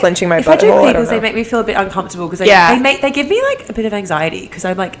I just clenching my if I do butthole? I Kegels, don't they know. make me feel a bit uncomfortable because Yeah. they give me like a bit of anxiety because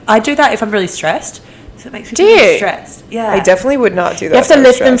I'm like I do that if I'm really stressed, so it makes me Do feel you? stressed. Yeah, I definitely would not do that. You have to if I was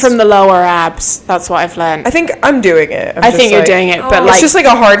lift them stressed. from the lower abs. That's what I've learned. I think I'm doing it. I think you're doing it, but like it's just like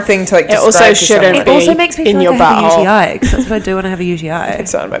a hard thing to like. It also describe to shouldn't someone. It also makes me in feel your like I have butthole. a UTI because that's what I do when I have a UTI.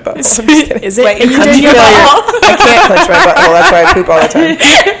 It's on my butt. I'm just kidding. Is it? Wait, Are you how do doing you your feel butthole? I can't clench my butthole. That's why I poop all the time.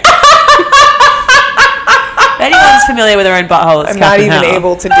 If anyone's familiar with their own butthole, it's I'm not Catherine even Howell.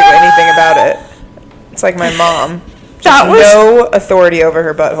 able to do anything about it. It's like my mom. That was. No authority over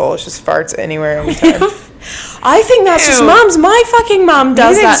her butthole. She just farts anywhere, anytime. I think that's just Ew. mums. My fucking mum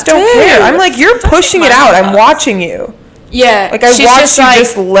does You that just don't too. care. I'm like, you're pushing it out. I'm watching you. Yeah, Like I she's watch just you like,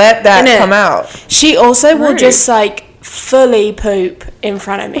 just let that innit? come out. She also will Rude. just like fully poop in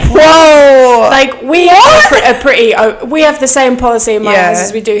front of me. Whoa! Like we are pretty. We have the same policy in my Yeah. house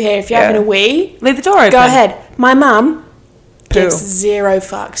as we do here. If you're Yeah. having a wee, Leave the door open. go ahead. My mum poo. gives zero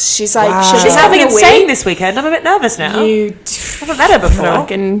fucks. She's like, Wow. she's She's having having a insane wee. this weekend. I'm a bit nervous now. You I haven't met her before.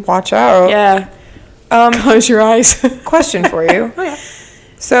 fucking Watch out. yeah. Close your eyes. Question for you. Oh, yeah.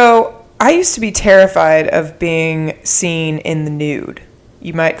 So I used to be terrified of being seen in the nude.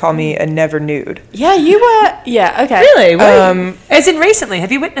 You might call me a never nude. Yeah, you were. Yeah, okay. Really? As in recently,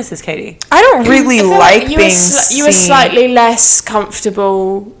 have you witnessed this, Katie? I don't really I feel like you being were you were seen. slightly less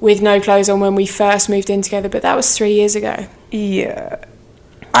comfortable with no clothes on when we first moved in together, but that was 3 years ago. Yeah.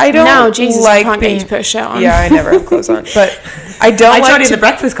 I don't Now, Jesus, like I can't being, get you to put a shirt on. Yeah, I never have clothes on. But I don't I like joined in to... the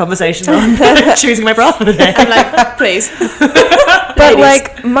breakfast conversation on choosing my bra for the day. I'm like, please. But Ladies.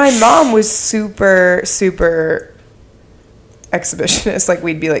 like, my mom was super, super exhibitionist. Like,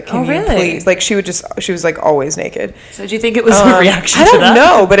 we'd be like, can Oh, you really? please? Like, she was like always naked. So do you think it was a reaction I to don't that?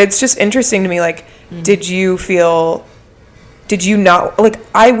 know, but it's just interesting to me. Like, did you not like?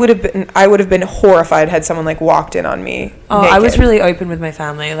 I would have been horrified had someone like walked in on me. Oh, naked. I was really open with my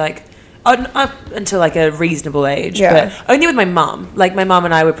family, like up until like a reasonable age, Yeah. but only with my mum. Like my mum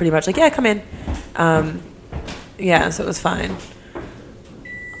and I were pretty much like, yeah, come in. Yeah, so it was fine.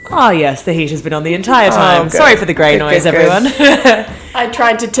 Oh yes, the heat has been on the entire time. good. Sorry for the grey Good, noise, good, everyone. I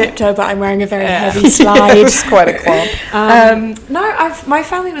tried to tiptoe, but I'm wearing a very heavy slide. It's quite a clump. No, my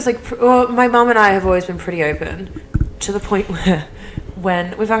family was like, my mum and I have always been pretty open, to the point where,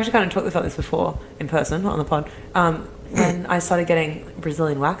 when we've actually kind of talked about this before in person, not on the pod. When I started getting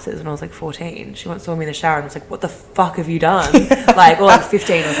Brazilian waxes when I was like 14, she once saw me in the shower and was like, "What the fuck have you done?" Or like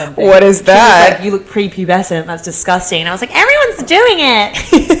 15 or something. What is that? She was like, "You look prepubescent. That's disgusting." And I was like, "Everyone's doing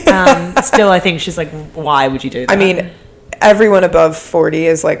it." Still, I think she's like, "Why would you do that?" I mean, everyone above 40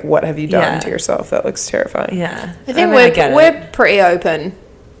 is like, "What have you done Yeah. to yourself?" That looks terrifying. yeah, I think I get it. we're pretty open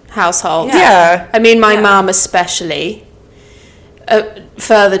household. Yeah. I mean, my mum especially.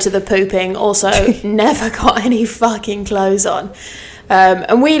 Further to the pooping, also never got any fucking clothes on, and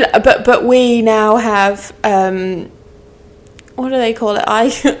but we now have what do they call it?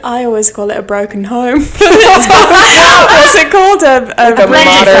 I always call it a broken home. What's it called? a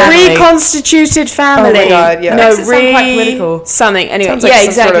modern reconstituted family. Oh my God, yeah. No, Makes it sound quite political. something. Anyway, Sounds like yeah, some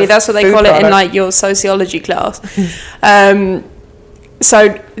exactly. sort of That's what they food call it in product. like your sociology class.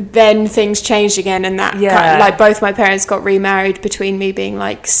 So then things changed again, and that Yeah. like both my parents got remarried between me being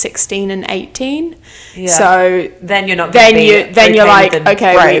like 16 and 18. Yeah. So then you're not. then gonna be you're okay like, with the-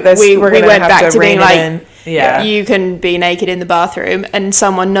 okay, Right, we we're gonna went have back to to being rein it like, in. Yeah. you can be naked in the bathroom, and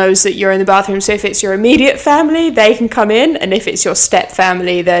someone knows that you're in the bathroom. So if it's your immediate family, they can come in, and if it's your step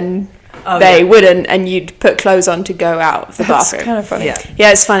family, then they wouldn't, and you'd put clothes on to go out of the That's bathroom. kind of funny. Yeah.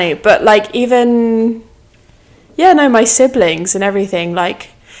 Yeah, it's funny, but like even, yeah, no, my siblings and everything, like,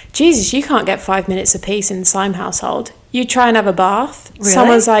 Jesus, you can't get 5 minutes apiece in the Syme household. You try and have a bath. Really?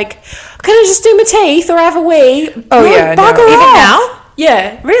 Someone's like, can I just do my teeth or have a wee? Oh, No, yeah, no. bugger Even off. now?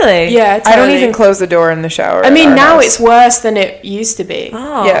 Yeah. Really? Yeah, I don't totally. even close the door in the shower. I at mean, our now house. it's worse than it used to be.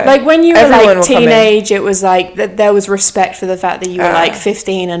 Oh. Yeah. Like when you were Everyone like will come in. teenage, it was like that there was respect for the fact that you were like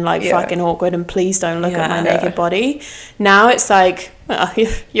 15 and like yeah. fucking awkward and please don't look at my Yeah. naked body. Now it's like, well,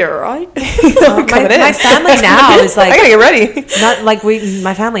 you're alright. My family now is I like gotta get ready. not like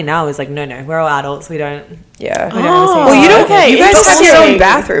my family now is like no, we're all adults. We don't. Yeah. We don't have the same Well, you don't. okay, You guys have your own interesting.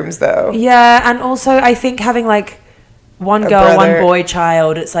 bathrooms, though. Yeah, and also I think having like one A girl, brother. one boy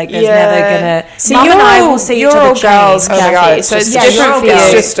child, it's like there's Yeah. never gonna. See, Mum you're and I all- will see each you're other all girls, train. Oh my God, Kathy, it's so it's just different different. for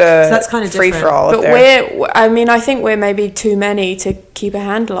you. It's just a So that's kinda free different. for all up But there. I mean, I think we're maybe too many to keep a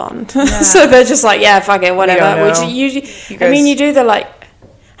handle on. So they're just like, yeah, fuck it, whatever. don't Which know. you guys- I mean, you do the like.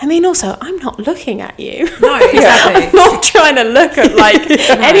 I mean, also, I'm not looking at you. No, exactly. I'm not trying to look at like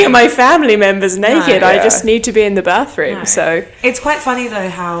any of my family members naked. I yeah. just need to be in the bathroom. No. So It's quite funny though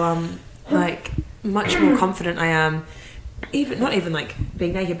how like much more confident I am. Not even like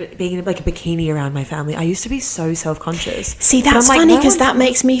being naked, but being in like a bikini around my family. I used to be so self-conscious. see, But that's I'm like, funny no because one's- that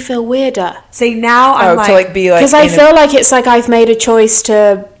makes me feel weirder. See now I'm Oh, to like be like. Because I in a- feel like it's like I've made a choice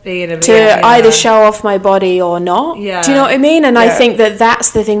to being in a to bikini, either yeah. show off my body or not. Yeah. Do you know what I mean? And I Yeah. think that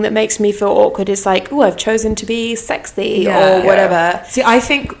that's the thing that makes me feel awkward. It's like, oh, I've chosen to be sexy Yeah. or Yeah. whatever. See, I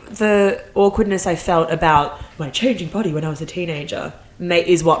think the awkwardness I felt about my changing body when I was a teenager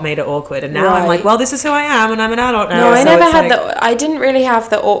is what made it awkward. And now I'm Right. like, well, this is who I am, and I'm an adult now. No, I so never it's had like, the. I didn't really have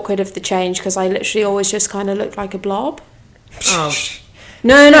the awkward of the change because I literally always just kind of looked like a blob. Oh,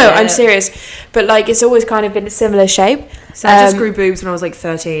 No, Yeah. I'm serious. But like, it's always kind of been a similar shape. so I just grew boobs when I was like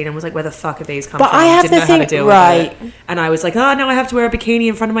 13 and was like, where the fuck have these come But from? I have Didn't the know how to thing- deal right. with it. And I was like, oh, no, I have to wear a bikini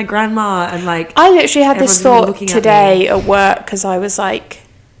in front of my grandma. And like, I literally had this Everyone's gonna be thought looking at today at work because I was like,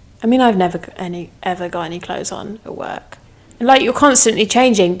 I mean, I've never ever got any clothes on at work. like you're constantly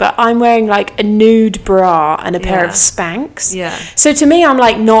changing, but I'm wearing like a nude bra and a pair of Spanx. Yeah. So to me, I'm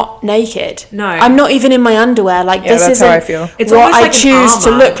like not naked. No. I'm not even in my underwear. Like this that's isn't how I feel. It's what almost I like an choose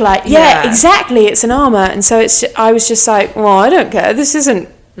to armor. look like. Yeah, Yeah. exactly. It's an armor, and so I was just like, well, I don't care. This isn't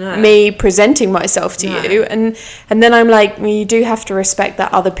me presenting myself to you, and then I'm like, well, you do have to respect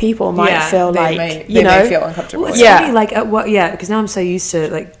that other people might feel they like may feel uncomfortable. Well, it's Yeah. funny, like at work, because now I'm so used to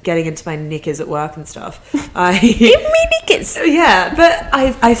like getting into my knickers at work and stuff. Yeah, but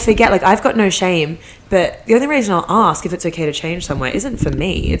I forget, like I've got no shame, but the only reason I'll ask if it's okay to change somewhere isn't for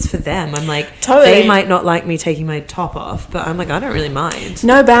me, it's for them. I'm like, they might not like me taking my top off, but I'm like, I don't really mind.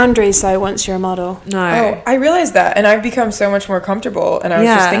 no boundaries though once you're a model. No. Oh, I realized that, and I've become so much more comfortable. And I was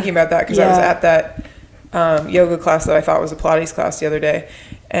just thinking about that because I was at that yoga class that I thought was a Pilates class the other day,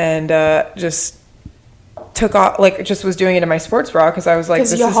 and just took off, like, just was doing it in my sports bra because I was like,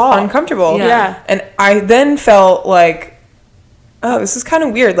 this is uncomfortable. Yeah. And I then felt like, oh, this is kind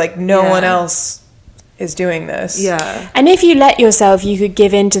of weird. Like, no one else is doing this. Yeah. And if you let yourself, you could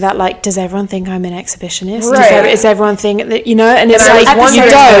give in to that, like, does everyone think I'm an exhibitionist? Right. Is everyone think that, you know? And it's I like, was you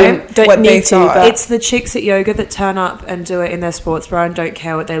wondering don't what they need to. thought. But It's the chicks at yoga that turn up and do it in their sports bra and don't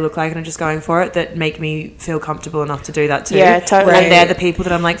care what they look like and are just going for it that make me feel comfortable enough to do that too. Yeah, totally. And they're the people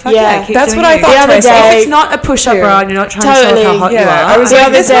that I'm like, fuck Yeah. keep That's doing what I you. thought The to other myself. day- If it's not a push-up Too. bra and you're not trying to show off how hot you are. I was The like,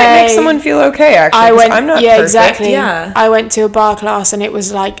 other this might make day- someone feel okay, actually. I 'cause went, I'm not yeah, perfect. exactly. Yeah. I went to a bar class and it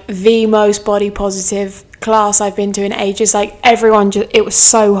was like the most body positive class I've been to in ages. Like everyone it was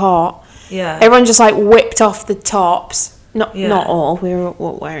so hot. Yeah. Everyone just like whipped off the tops. Not all. We were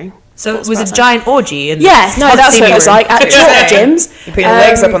all wearing. So it was a giant orgy. In Yeah, no, that's what it was like at chalk gyms. You put your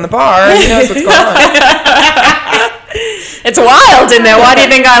legs up on the bar, and who knows what's going on. It's wild in there. Why do you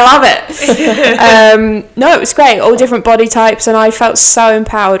think I love it? No, it was great. All different body types, and I felt so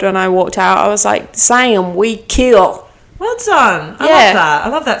empowered when I walked out. I was like, Sam, we kill. Well done. I Yeah. love that. I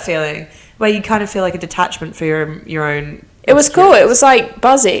love that feeling where you kind of feel like a detachment for your own. It was cool. It was like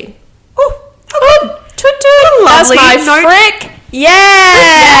buzzy. Oh, That's lovely my note. frick.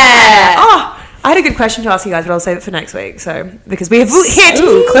 Yeah. Oh, I had a good question to ask you guys, but I'll save it for next week. So because we have hit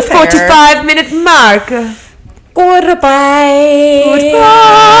Ooh, cliffhanger. 45-minute mark. Goodbye.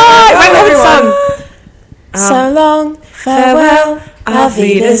 Goodbye. Wait, everyone. So long. Farewell. Auf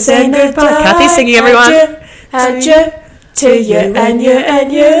Wiedersehen, goodbye. Kathy's singing, everyone. Adieu. To you and you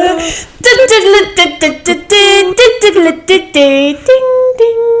and you. Ding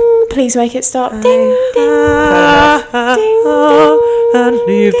ding. Please make it stop. Ding ding. And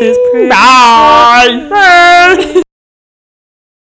leave this. Bye.